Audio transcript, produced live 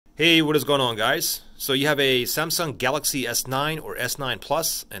Hey, what is going on, guys? So you have a Samsung Galaxy S9 or S9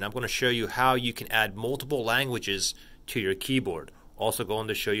 Plus, and I'm going to show you how you can add multiple languages to your keyboard. Also going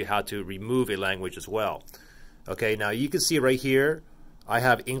to show you how to remove a language as well. Okay, now you can see right here, I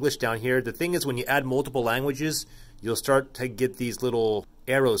have English down here. The thing is, when you add multiple languages, you'll start to get these little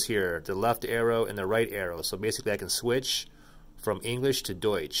arrows here, the left arrow and the right arrow. So basically I can switch from English to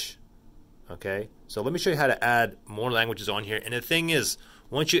Deutsch. Okay, so let me show you how to add more languages on here. And the thing is,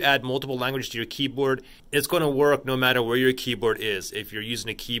 once you add multiple languages to your keyboard, it's going to work no matter where your keyboard is. If you're using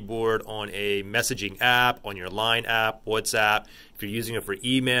a keyboard on a messaging app, on your Line app, WhatsApp, if you're using it for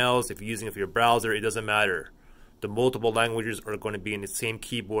emails, if you're using it for your browser, it doesn't matter. The multiple languages are going to be in the same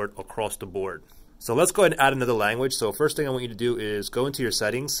keyboard across the board. So let's go ahead and add another language. So first thing I want you to do is go into your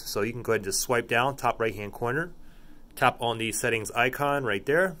settings. So you can go ahead and just swipe down, top right hand corner, tap on the settings icon right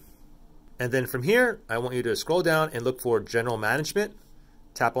there. And then from here, I want you to scroll down and look for General Management.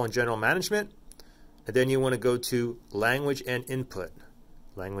 Tap on General Management, and then you want to go to Language and Input.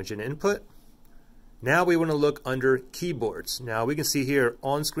 Language and Input. Now we want to look under Keyboards. Now we can see here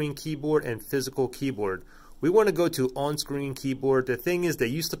on-screen keyboard and physical keyboard. We want to go to on-screen keyboard. The thing is, they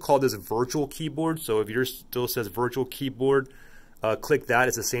used to call this virtual keyboard, so if yours still says virtual keyboard, click that.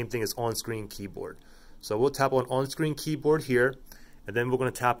 It's the same thing as on-screen keyboard. So we'll tap on on-screen keyboard here, and then we're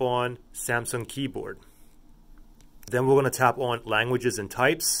going to tap on Samsung keyboard. Then we're going to tap on languages and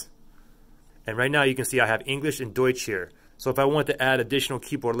types. And right now you can see I have English and Deutsch here. So if I want to add additional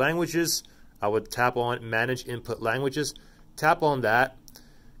keyboard languages, I would tap on Manage Input Languages. Tap on that.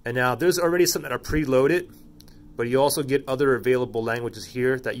 And now there's already some that are preloaded, but you also get other available languages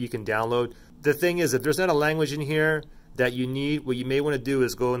here that you can download. The thing is, if there's not a language in here that you need, what you may want to do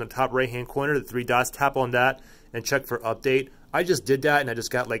is go in the top right hand corner, the three dots, tap on that and check for update. I just did that and I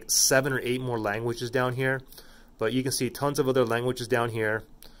just got like 7 or 8 more languages down here. But you can see tons of other languages down here.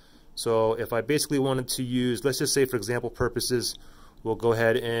 So if I basically wanted to use, let's just say for example purposes, we'll go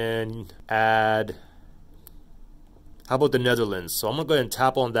ahead and add, how about the Netherlands? So I'm going to go ahead and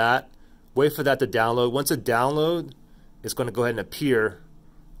tap on that, wait for that to download. Once it downloads, it's going to go ahead and appear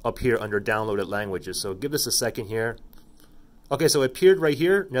up here under downloaded languages. So give this a second here. Okay, so it appeared right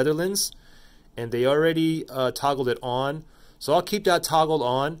here, Netherlands, and they already toggled it on. So I'll keep that toggled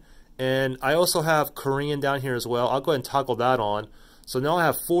on. And I also have Korean down here as well. I'll go ahead and toggle that on. So now I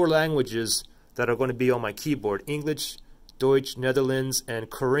have 4 languages that are going to be on my keyboard. English, Deutsch, Netherlands, and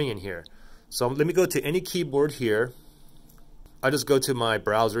Korean here. So let me go to any keyboard here. I just go to my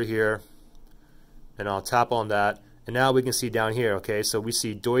browser here, and I'll tap on that. And now we can see down here, okay, so we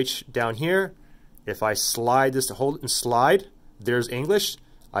see Deutsch down here. If I slide this, hold it and slide, there's English.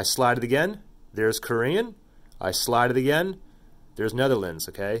 I slide it again, there's Korean. I slide it again, there's Netherlands,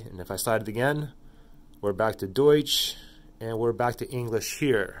 okay? And if I slide it again, we're back to Deutsch, and we're back to English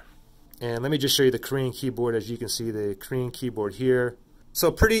here. And let me just show you the Korean keyboard. As you can see, the Korean keyboard here.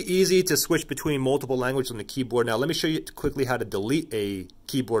 So pretty easy to switch between multiple languages on the keyboard. Now let me show you quickly how to delete a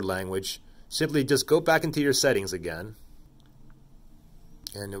keyboard language. Simply just go back into your settings again.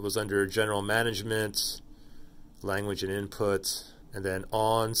 And it was under General Management, Language and Input, and then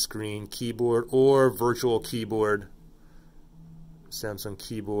on-screen keyboard or virtual keyboard. Samsung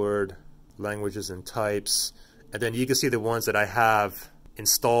keyboard, languages and types, and then you can see the ones that I have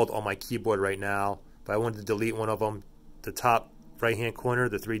installed on my keyboard right now. If I wanted to delete one of them, the top right hand corner,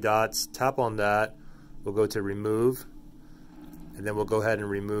 the 3 dots, tap on that, we'll go to remove, and then we'll go ahead and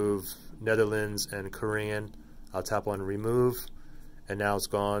remove Netherlands and Korean. I'll tap on remove, and now it's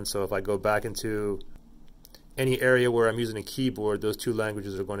gone. So if I go back into any area where I'm using a keyboard, those 2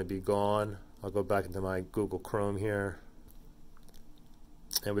 languages are going to be gone. I'll go back into my Google Chrome here.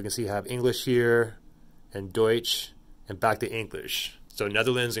 And we can see I have English here and Deutsch and back to English. So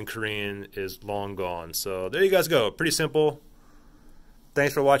Netherlands and Korean is long gone. So there you guys go. Pretty simple.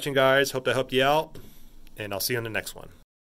 Thanks for watching, guys. Hope that helped you out. And I'll see you on the next one.